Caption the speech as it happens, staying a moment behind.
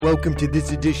Welcome to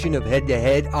this edition of Head to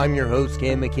Head. I'm your host,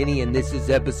 Cam McKinney, and this is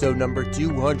episode number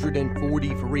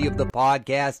 243 of the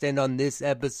podcast. And on this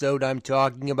episode, I'm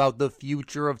talking about the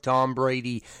future of Tom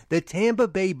Brady. The Tampa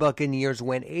Bay Buccaneers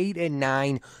went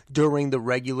 8-9 during the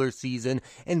regular season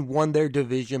and won their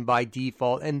division by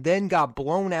default, and then got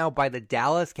blown out by the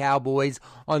Dallas Cowboys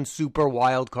on Super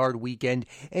Wildcard Weekend.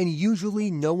 And usually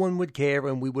no one would care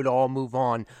and we would all move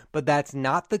on. But that's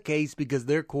not the case because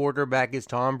their quarterback is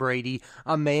Tom Brady,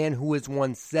 a man who has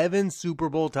won 7 Super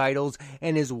Bowl titles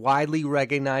and is widely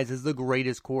recognized as the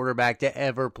greatest quarterback to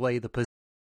ever play the position.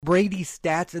 Brady's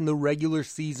stats in the regular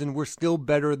season were still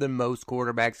better than most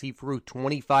quarterbacks. He threw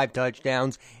 25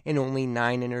 touchdowns and only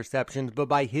 9 interceptions, but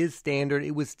by his standard,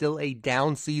 it was still a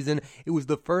down season. It was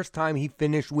the first time he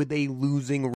finished with a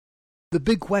losing record. The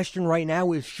big question right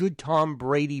now is, should Tom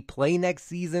Brady play next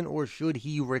season or should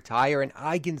he retire? And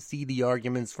I can see the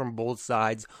arguments from both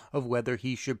sides of whether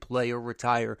he should play or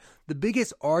retire. The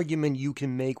biggest argument you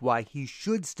can make why he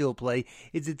should still play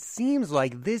is it seems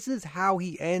like this is how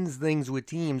he ends things with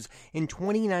teams. In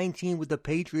 2019 with the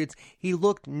Patriots, he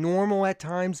looked normal at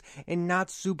times and not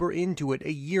super into it.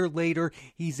 A year later,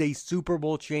 he's a Super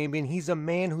Bowl champion. He's a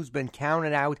man who's been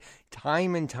counted out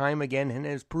time and time again and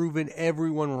has proven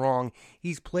everyone wrong.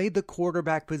 He's played the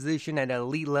quarterback position at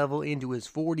elite level into his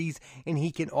 40s, and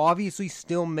he can obviously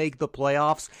still make the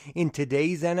playoffs in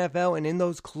today's NFL, and in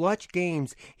those clutch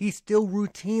games, he still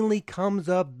routinely comes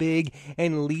up big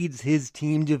and leads his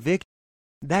team to victory.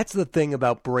 That's the thing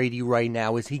about Brady right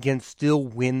now, is he can still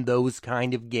win those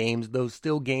kind of games, those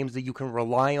still games that you can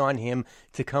rely on him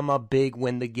to come up big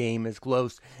when the game is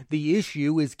close. The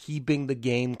issue is keeping the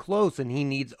game close, and he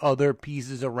needs other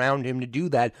pieces around him to do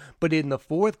that. But in the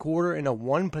fourth quarter, in a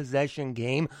one-possession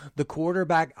game, the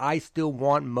quarterback I still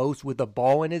want most with the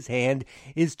ball in his hand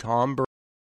is Tom Brady.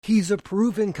 He's a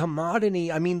proven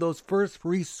commodity. I mean, those first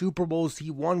 3 Super Bowls he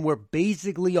won were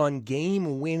basically on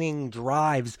game-winning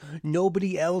drives.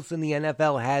 Nobody else in the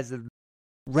NFL has a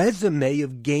resume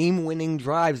of game-winning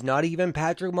drives. Not even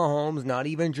Patrick Mahomes, not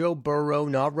even Joe Burrow,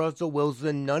 not Russell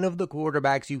Wilson. None of the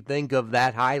quarterbacks you think of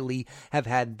that highly have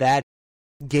had that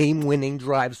game-winning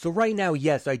drive. So right now,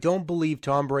 yes, I don't believe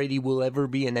Tom Brady will ever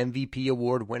be an MVP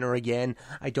award winner again.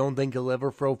 I don't think he'll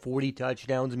ever throw 40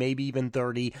 touchdowns, maybe even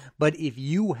 30. But if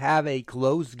you have a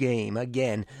close game,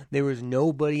 again, there is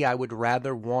nobody I would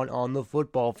rather want on the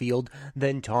football field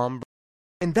than Tom Brady.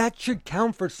 And that should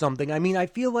count for something. I mean, I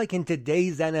feel like in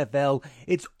today's NFL,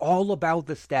 it's all about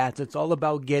the stats. It's all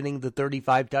about getting the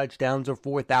 35 touchdowns or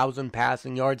 4,000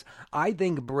 passing yards. I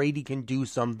think Brady can do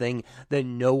something that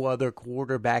no other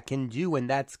quarterback can do, and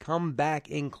that's come back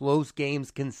in close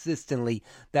games consistently.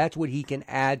 That's what he can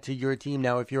add to your team.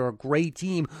 Now, if you're a great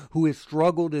team who has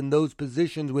struggled in those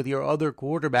positions with your other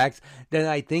quarterbacks, then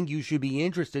I think you should be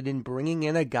interested in bringing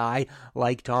in a guy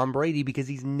like Tom Brady, because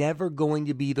he's never going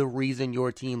to be the reason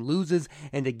your team loses,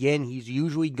 and again, he's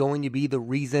usually going to be the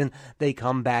reason they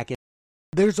come back.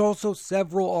 There's also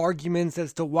several arguments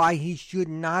as to why he should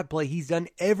not play. He's done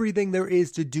everything there is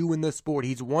to do in the sport.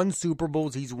 He's won Super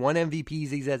Bowls, he's won MVPs,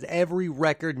 he has every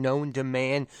record known to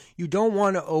man. You don't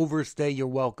want to overstay your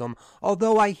welcome.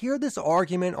 Although I hear this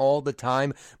argument all the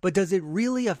time, but does it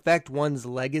really affect one's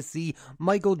legacy?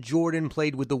 Michael Jordan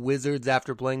played with the Wizards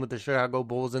after playing with the Chicago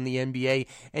Bulls in the NBA,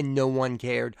 and no one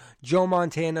cared. Joe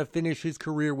Montana finished his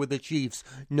career with the Chiefs.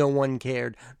 No one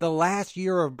cared. The last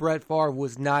year of Brett Favre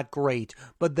was not great,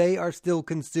 but they are still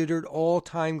considered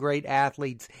all-time great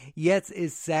athletes. Yes,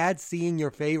 it's sad seeing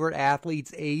your favorite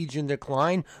athletes age and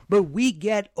decline, but we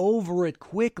get over it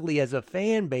quickly as a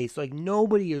fan base. Like,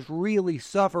 nobody is really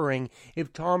suffering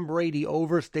if Tom Brady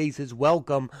overstays his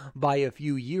welcome by a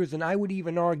few years, and I would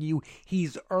even argue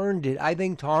he's earned it. I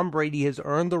think Tom Brady has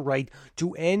earned the right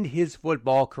to end his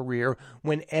football career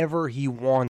whenever he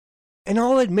wants. And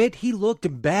I'll admit, he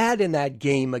looked bad in that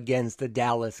game against the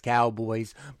Dallas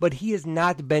Cowboys, but he has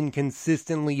not been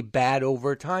consistently bad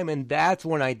over time, and that's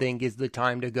when I think is the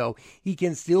time to go. He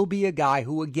can still be a guy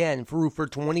who, again, threw for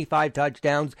 25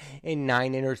 touchdowns and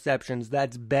 9 interceptions.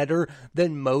 That's better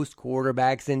than most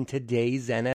quarterbacks in today's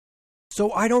NFL.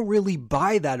 So I don't really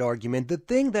buy that argument. The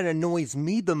thing that annoys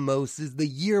me the most is the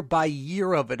year by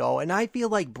year of it all. And I feel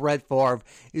like Brett Favre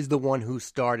is the one who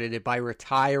started it by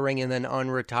retiring and then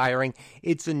unretiring.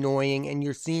 It's annoying, and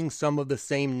you're seeing some of the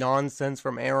same nonsense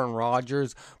from Aaron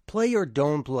Rodgers. Play or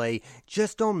don't play,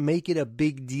 just don't make it a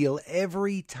big deal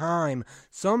every time.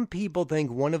 Some people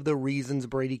think one of the reasons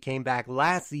Brady came back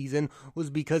last season was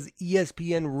because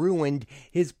ESPN ruined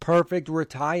his perfect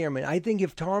retirement. I think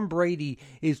if Tom Brady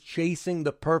is chasing chasing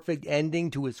the perfect ending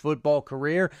to his football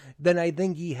career, then I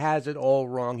think he has it all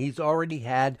wrong. He's already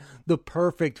had the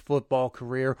perfect football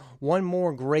career. One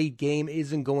more great game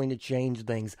isn't going to change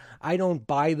things. I don't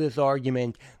buy this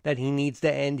argument that he needs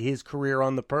to end his career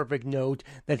on the perfect note,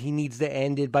 that he needs to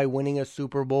end it by winning a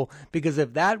Super Bowl, because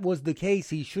if that was the case,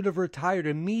 he should have retired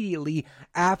immediately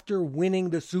after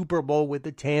winning the Super Bowl with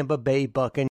the Tampa Bay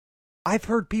Buccaneers. I've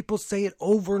heard people say it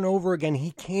over and over again.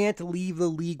 He can't leave the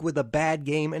league with a bad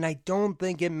game, and I don't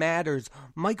think it matters.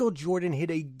 Michael Jordan hit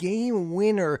a game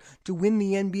winner to win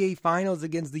the NBA Finals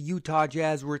against the Utah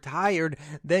Jazz, retired,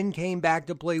 then came back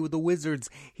to play with the Wizards.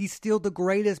 He's still the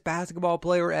greatest basketball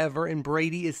player ever, and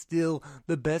Brady is still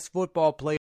the best football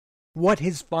player. What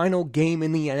his final game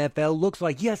in the NFL looks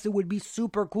like. Yes, it would be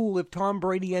super cool if Tom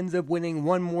Brady ends up winning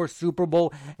one more Super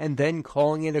Bowl and then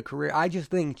calling it a career. I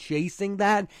just think chasing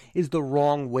that is the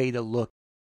wrong way to look.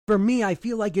 For me, I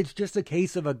feel like it's just a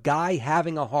case of a guy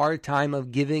having a hard time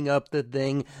of giving up the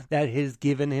thing that has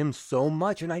given him so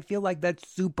much, and I feel like that's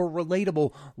super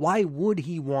relatable. Why would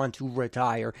he want to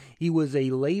retire? He was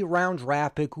a late-round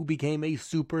draft pick who became a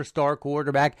superstar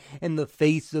quarterback and the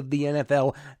face of the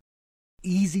NFL.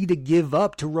 Easy to give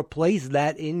up to replace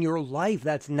that in your life.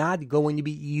 That's not going to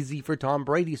be easy for Tom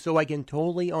Brady, so I can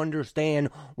totally understand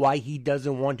why he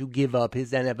doesn't want to give up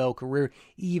his NFL career,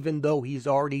 even though he's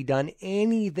already done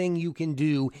anything you can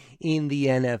do in the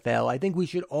NFL. I think we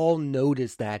should all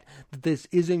notice that this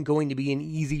isn't going to be an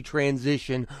easy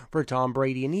transition for Tom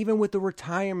Brady, and even with the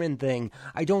retirement thing,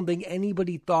 I don't think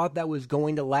anybody thought that was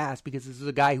going to last, because this is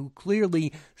a guy who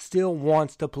clearly still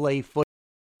wants to play football.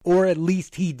 Or at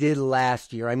least he did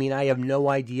last year. I mean, I have no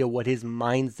idea what his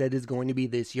mindset is going to be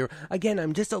this year. Again,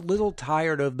 I'm just a little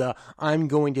tired of the I'm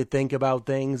going to think about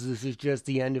things. This is just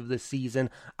the end of the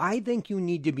season. I think you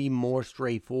need to be more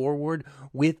straightforward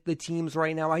with the teams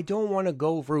right now. I don't want to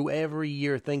go through every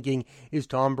year thinking, is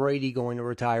Tom Brady going to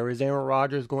retire? Is Aaron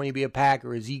Rodgers going to be a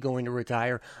Packer? Is he going to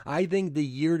retire? I think the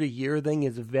year-to-year thing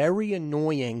is very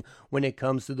annoying when it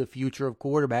comes to the future of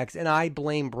quarterbacks, and I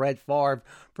blame Brett Favre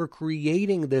for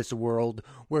creating this world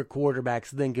where quarterbacks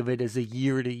think of it as a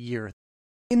year-to-year.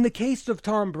 In the case of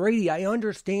Tom Brady, I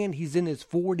understand he's in his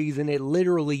 40s and it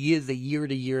literally is a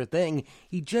year-to-year thing.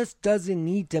 He just doesn't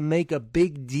need to make a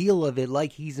big deal of it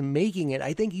like he's making it.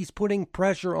 I think he's putting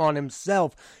pressure on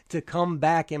himself to come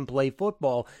back and play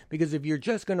football, because if you're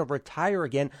just going to retire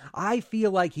again, I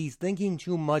feel like he's thinking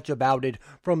too much about it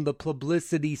from the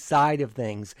publicity side of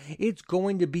things. It's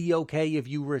going to be okay if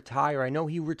you retire. I know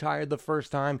he retired the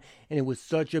first time and it was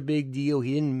such a big deal.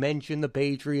 He didn't mention the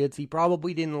Patriots. He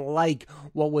probably didn't like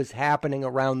what was happening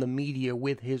around the media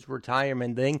with his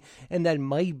retirement thing, and that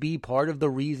might be part of the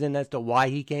reason as to why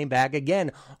he came back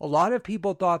again. A lot of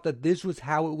people thought that this was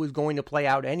how it was going to play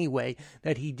out anyway,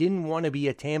 that he didn't want to be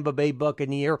a Tampa Bay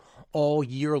Buccaneer all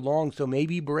year long, so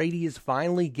maybe Brady is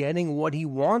finally getting what he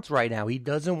wants right now. He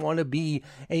doesn't want to be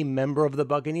a member of the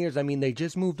Buccaneers. I mean, they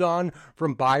just moved on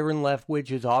from Byron Leftwich,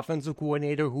 his offensive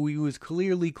coordinator, who he was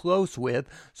clearly close with,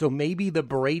 so maybe the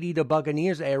Brady to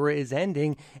Buccaneers era is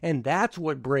ending, and that's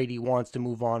what Brady wants to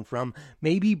move on from.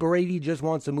 Maybe Brady just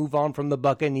wants to move on from the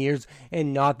Buccaneers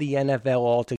and not the NFL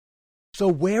altogether. So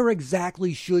where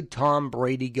exactly should Tom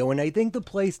Brady go? And I think the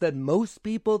place that most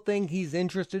people think he's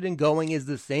interested in going is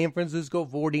the San Francisco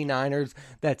 49ers.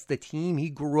 That's the team he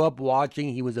grew up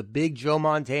watching. He was a big Joe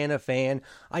Montana fan.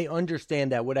 I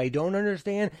understand that. What I don't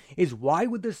understand is why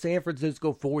would the San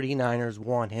Francisco 49ers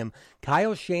want him?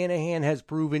 Kyle Shanahan has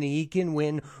proven he can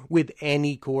win with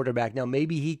any quarterback. Now,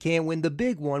 maybe he can't win the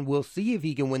big one. We'll see if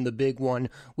he can win the big one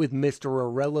with Mr.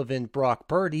 Irrelevant Brock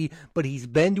Purdy, but he's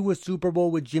been to a Super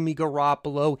Bowl with Jimmy Garoppolo.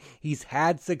 He's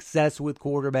had success with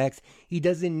quarterbacks. He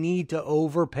doesn't need to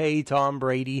overpay Tom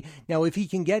Brady. Now, if he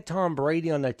can get Tom Brady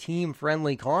on a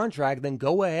team-friendly contract, then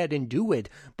go ahead and do it.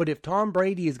 But if Tom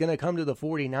Brady is going to come to the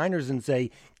 49ers and say,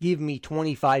 give me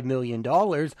 $25 million,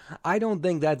 I don't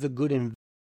think that's a good investment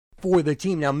for the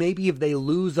team. Now, maybe if they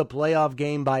lose a playoff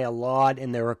game by a lot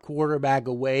and they're a quarterback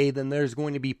away, then there's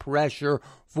going to be pressure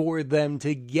for them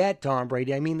to get Tom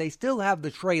Brady. I mean, they still have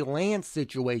the Trey Lance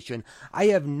situation. I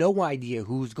have no idea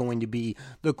who's going to be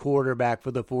the quarterback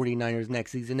for the 49ers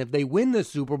next season. If they win the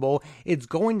Super Bowl, it's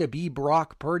going to be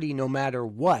Brock Purdy no matter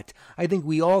what. I think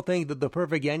we all think that the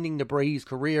perfect ending to Brady's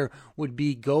career would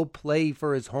be go play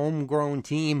for his homegrown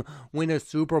team, win a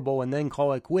Super Bowl, and then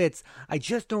call it quits. I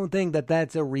just don't think that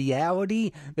that's a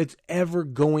reality that's ever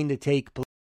going to take place.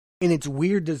 And it's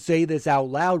weird to say this out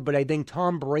loud, but I think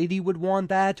Tom Brady would want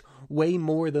that way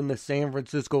more than the San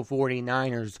Francisco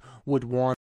 49ers would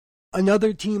want.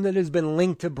 Another team that has been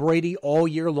linked to Brady all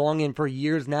year long and for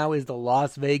years now is the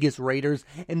Las Vegas Raiders,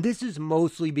 and this is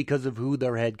mostly because of who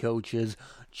their head coach is.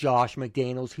 Josh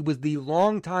McDaniels. He was the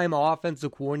longtime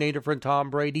offensive coordinator for Tom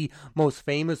Brady, most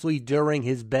famously during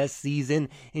his best season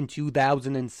in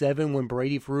 2007 when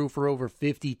Brady threw for over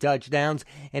 50 touchdowns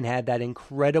and had that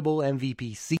incredible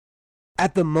MVP season.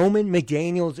 At the moment,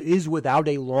 McDaniels is without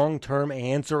a long-term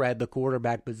answer at the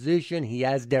quarterback position. He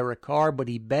has Derek Carr, but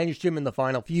he benched him in the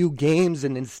final few games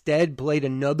and instead played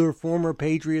another former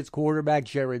Patriots quarterback,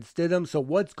 Jarrett Stidham. So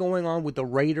what's going on with the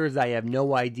Raiders? I have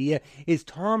no idea. Is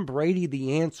Tom Brady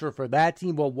the answer for that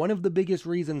team? Well, one of the biggest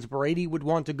reasons Brady would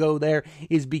want to go there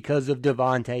is because of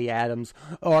Davante Adams,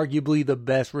 arguably the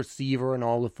best receiver in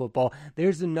all of football.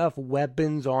 There's enough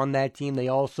weapons on that team. They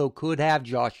also could have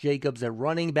Josh Jacobs at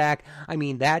running back. I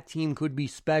mean, that team could be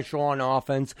special on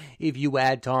offense if you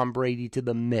add Tom Brady to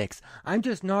the mix. I'm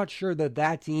just not sure that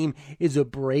that team is a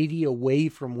Brady away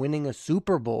from winning a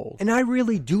Super Bowl. And I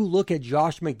really do look at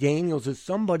Josh McDaniels as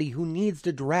somebody who needs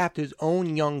to draft his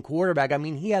own young quarterback. I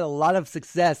mean, he had a lot of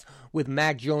success with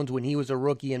Mac Jones when he was a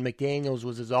rookie and McDaniels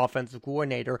was his offensive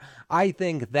coordinator. I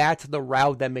think that's the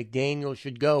route that McDaniels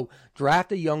should go.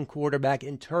 Draft a young quarterback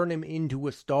and turn him into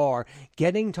a star.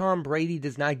 Getting Tom Brady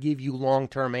does not give you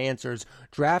long-term answers.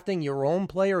 Drafting your own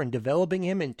player and developing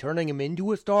him and turning him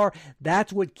into a star,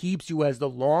 that's what keeps you as the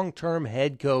long-term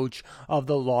head coach of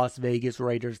the Las Vegas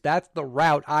Raiders. That's the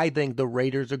route I think the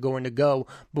Raiders are going to go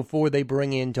before they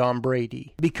bring in Tom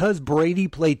Brady. Because Brady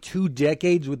played 2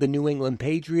 decades with the New England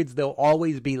Patriots, they'll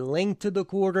always be linked to the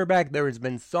quarterback. There has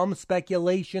been some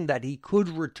speculation that he could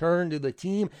return to the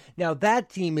team. Now, that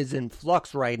team is in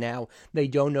flux right now. They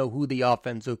don't know who the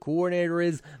offensive coordinator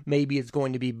is. Maybe it's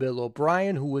going to be Bill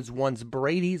O'Brien, who was once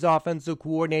Brady's offensive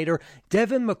coordinator.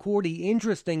 Devin McCourty,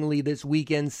 interestingly, this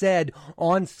weekend said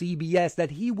on CBS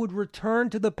that he would return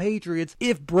to the Patriots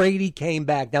if Brady came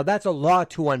back. Now, that's a lot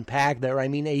to unpack there. I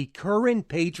mean, a current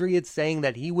Patriot saying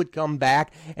that he would come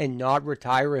back and not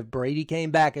retire if Brady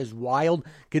came back is wild,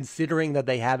 considering that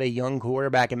they have a young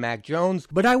quarterback in Mac Jones.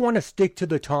 But I want to stick to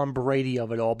the Tom Brady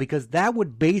of it all, because that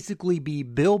would basically be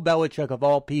Bill Belichick, of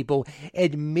all people,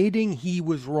 admitting he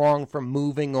was wrong from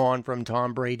moving on from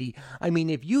Tom Brady. I mean,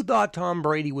 if you thought Tom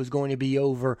Brady was going to be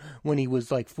over when he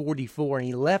was like 44 and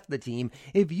he left the team,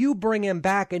 if you bring him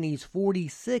back and he's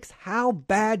 46, how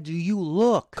bad do you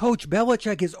look? Coach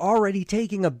Belichick is already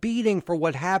taking a beating for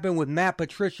what happened with Matt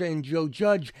Patricia and Joe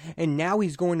Judge, and now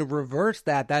he's going to reverse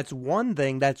that. That's one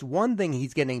thing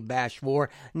he's getting bashed for.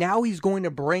 Now he's going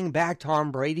to bring back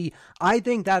Tom Brady. I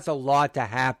think that's a lot to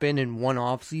happen in one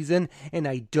offseason, and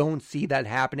I don't see that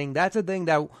happening. That's a thing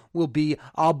that will be,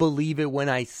 I'll believe it when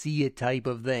I see it type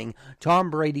of thing. Tom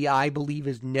Brady, I believe,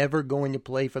 is never going to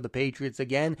play for the Patriots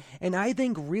again, and I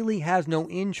think really has no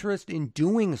interest in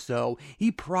doing so.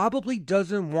 He probably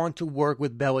doesn't want to work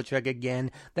with Belichick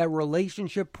again. That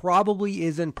relationship probably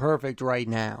isn't perfect right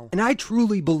now. And I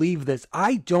truly believe this.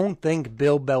 I don't think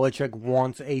Bill Belichick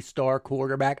wants a star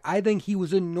quarterback. I think he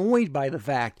was annoyed by the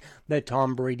fact that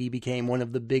Tom Brady became one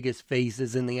of the biggest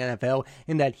faces in the NFL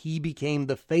and that he became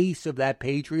the face of that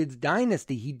Patriots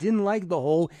dynasty. He didn't like the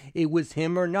whole it was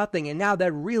him or nothing, and now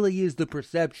that really is the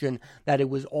perception that it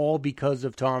was all because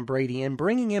of Tom Brady, and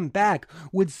bringing him back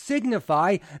would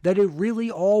signify that it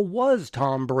really all was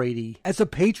Tom Brady. As a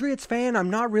Patriots fan, I'm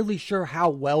not really sure how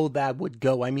well that would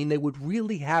go. I mean, they would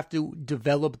really have to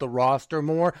develop the roster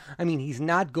more. I mean, he's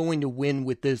not going to win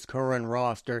with this current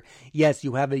roster. Yes,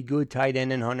 you have a good tight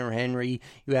end in Hunter Henry,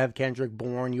 you have Kendrick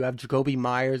Bourne, you have Jacoby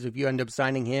Myers if you end up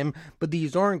signing him, but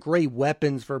these aren't great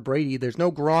weapons for Brady. There's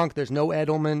no Gronk, there's no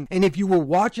Edelman, and if you were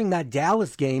watching that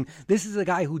Dallas game, this is a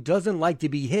guy who doesn't like to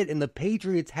be hit, and the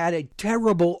Patriots had a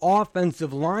terrible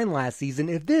offensive line last season.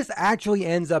 If this actually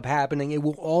ends up happening, it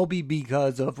will all be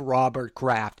because of Robert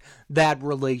Kraft, that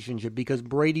relationship, because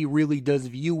Brady really does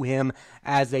view him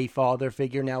as a father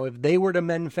figure. Now, if they were to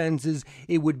mend fences,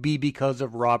 it would be because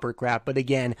of Robert Kraft. But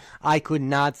again, I could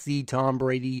not see Tom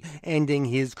Brady ending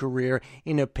his career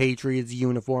in a Patriots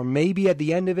uniform. Maybe at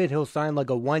the end of it, he'll sign like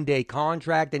a one-day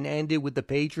contract and end it with the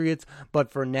Patriots.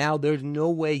 But for now, there's no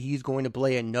way he's going to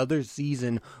play another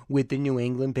season with the New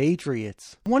England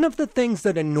Patriots. One of the things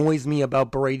that annoys me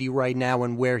about Brady right now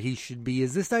and where he should be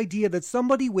is this idea that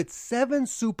somebody with 7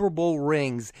 Super Bowl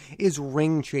rings is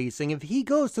ring chasing. If he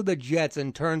goes to the Jets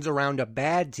and turns around a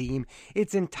bad team,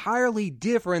 it's entirely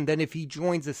different than if he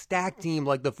joins a stacked team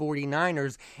like the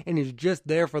 49ers and is just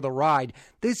there for the ride.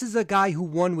 This is a guy who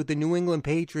won with the New England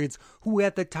Patriots, who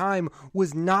at the time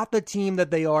was not the team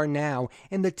that they are now,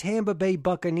 and the Tampa Bay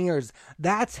Buccaneers.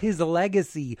 That's his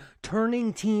legacy,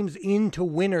 turning teams into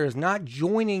winners, not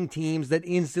joining teams that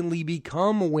instantly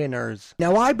become winners.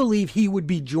 Now, I believe he would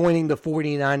be joining the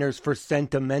 49ers for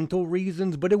sentimental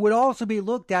reasons, but it would also be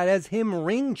looked at as him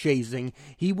ring chasing.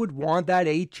 He would want that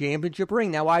 8th championship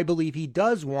ring. Now, I believe he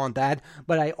does want that,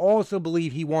 but I also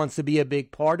believe he wants to be a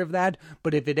big part of that.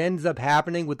 But if it ends up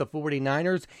happening with the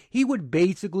 49ers, he would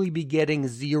basically be getting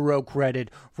zero credit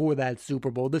for that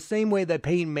Super Bowl. The same way that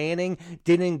Peyton Manning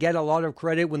didn't get a lot of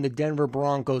credit when the Denver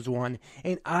Broncos won.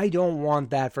 And I don't want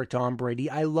that for Tom Brady.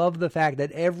 I love the fact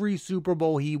that every Super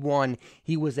Bowl he won,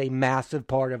 he was a massive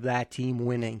part of that team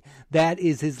winning. That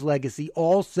is his legacy.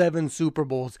 All 7 Super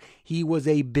Bowls, he was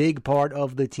a big part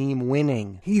of the team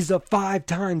winning. He's a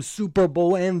 5-time Super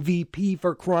Bowl MVP,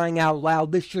 for crying out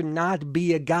loud. This should not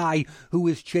be a guy who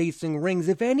is chasing rings.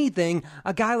 If anything,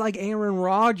 a guy like Aaron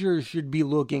Rodgers should be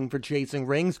looking for chasing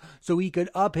rings so he could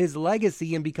up his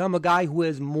legacy and become a guy who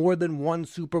has more than 1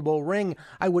 Super Bowl ring.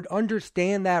 I would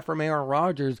understand that from Aaron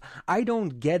Rodgers. I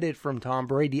don't get it from Tom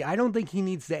Brady. I don't think he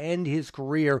needs to end his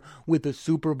career with a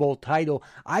Super Bowl title.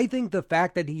 I think the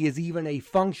fact that he is even a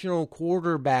functional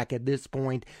quarterback at this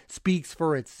point speaks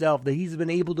for itself, that he's been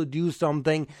able to do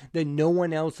something that no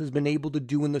one else has been able to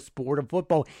do in the sport of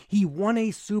football. He won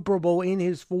a Super Bowl in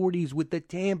his 40s with the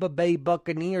Tampa Bay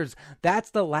Buccaneers. That's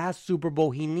the last Super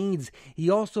Bowl he needs. He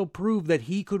also proved that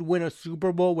he could win a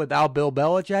Super Bowl without Bill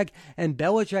Belichick, and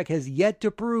Belichick has yet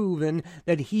to prove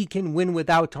that he can win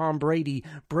without Tom Brady.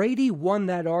 Brady won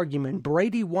that argument.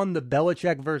 Brady won the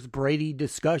Belichick versus Brady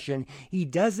discussion. He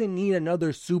doesn't need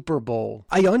another Super Bowl.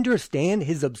 I understand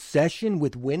his obsession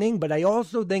with winning, but I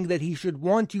also think that he should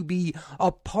want to be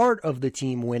a part of the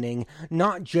team winning,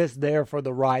 not just there for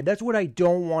the ride. That's what I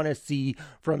don't want to see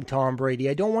from Tom Brady.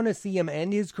 I don't want to see him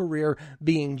end his career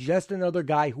being just another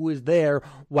guy who is there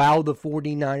while the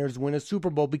 49ers win a Super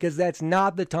Bowl, because that's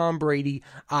not the Tom Brady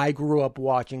I grew up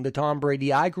watching. The Tom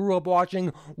Brady I grew up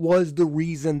watching was the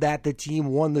reason that the team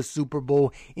won the Super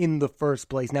Bowl in the first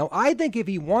place. Now, I think if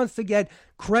he wants to get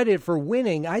credit for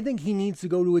winning, I think he needs to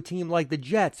go to a team like the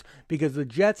Jets, because the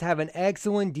Jets have an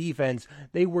excellent defense.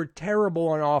 They were terrible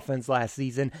on offense last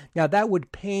season. Now, that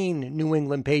would pain New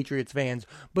England Patriots fans,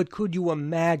 but could you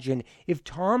imagine if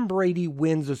Tom Brady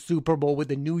wins a Super Bowl with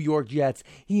the New York Jets?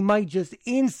 He might just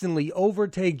instantly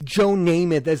overtake Joe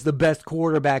Namath as the best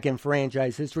quarterback in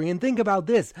franchise history. And think about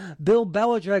this. Bill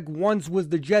Belichick once was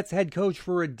the Jets head coach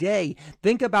for a day.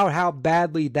 Think about how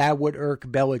badly that would irk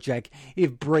Belichick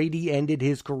if Brady ended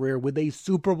his career with a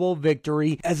Super Bowl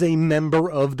victory as a member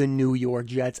of the New York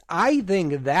Jets. I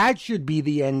think that should be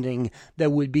the ending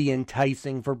that would be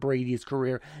enticing for Brady's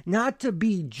career. Not to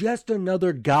be just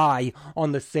another guy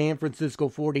on the San Francisco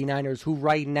 49ers, who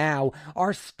right now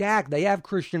are stacked. They have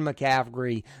Christian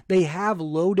McCaffrey. They have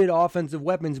loaded offensive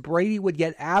weapons. Brady would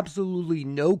get absolutely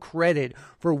no credit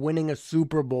for winning a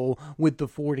Super Bowl with the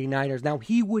 49ers. Now,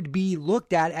 he would be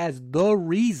looked at as the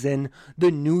reason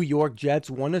the New York Jets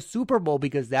won a Super Bowl,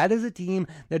 because that is a team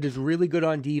that is really good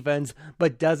on defense,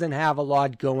 but doesn't have a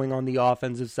lot going on the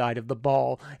offensive side of the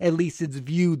ball. At least it's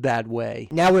viewed that way.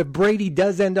 Now, if Brady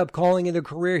does end up calling it a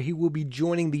career, he will be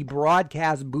joining the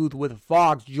broadcast booth with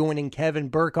Fox, joining Kevin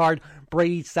Burkhardt.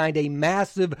 Brady signed a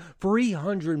massive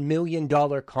 $300 million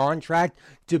contract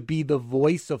to be the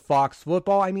voice of Fox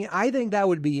Football. I mean, I think that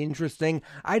would be interesting.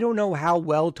 I don't know how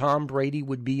well Tom Brady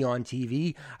would be on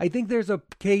TV. I think there's a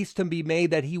case to be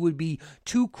made that he would be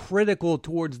too critical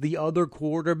towards the other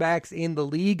quarterbacks in the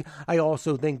league. I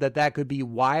also think that that could be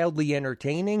wildly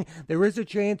entertaining. There is a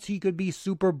chance he could be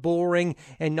super boring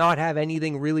and not have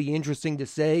anything really interesting to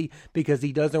say because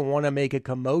he doesn't want to make a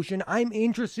commotion. I'm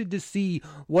interested to see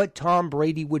what Tom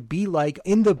Brady would be like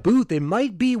in the booth. It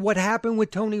might be what happened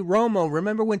with Tony Romo.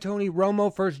 Remember when Tony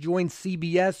Romo first joined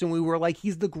CBS and we were like,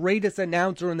 he's the greatest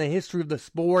announcer in the history of the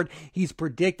sport. He's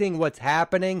predicting what's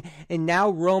happening. And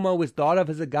now Romo is thought of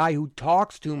as a guy who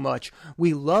talks too much.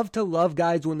 We love to love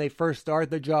guys when they first start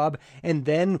the job, and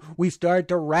then we start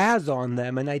to razz on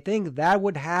them. And I think that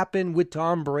would happen with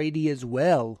Tom Brady as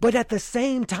well. But at the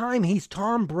same time, he's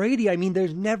Tom Brady. I mean,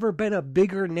 there's never been a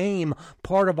bigger name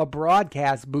part of a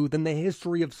broadcast booth in the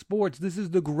history of sports. This is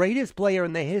the greatest player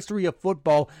in the history of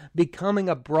football becoming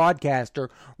a broadcaster.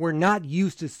 We're not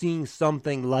used to seeing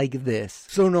something like this.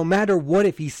 So no matter what,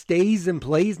 if he stays and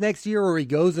plays next year or he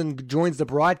goes and joins the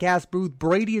broadcast booth,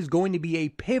 Brady is going to be a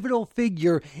pivotal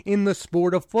figure in the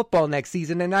sport of football next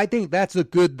season, and I think that's a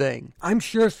good thing. I'm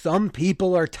sure some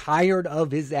people are tired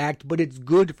of his act, but it's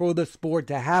good for the sport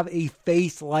to have a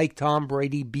face like Tom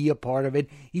Brady really be a part of it.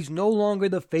 He's no longer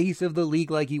the face of the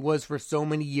league like he was for so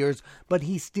many years, but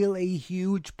he's still a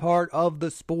huge part of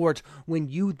the sport. When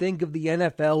you think of the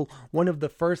NFL, one of the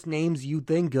first names you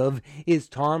think of is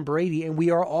Tom Brady, and we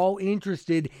are all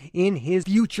interested in his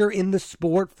future in the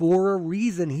sport for a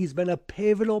reason. He's been a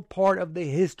pivotal part of the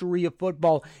history of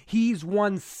football. He's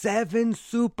won 7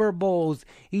 Super Bowls.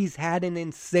 He's had an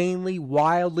insanely,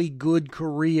 wildly good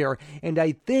career, and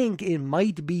I think it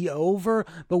might be over,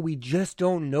 but we just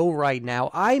don't know right now.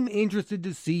 I'm interested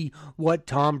to see what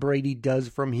Tom Brady does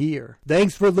from here.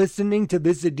 Thanks for listening to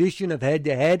this edition of Head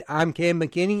to Head. I'm Cam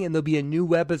McKinney, and there'll be a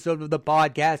new episode of the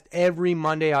podcast every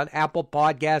Monday on Apple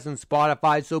Podcasts and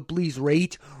Spotify, so please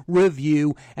rate,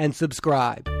 review, and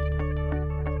subscribe.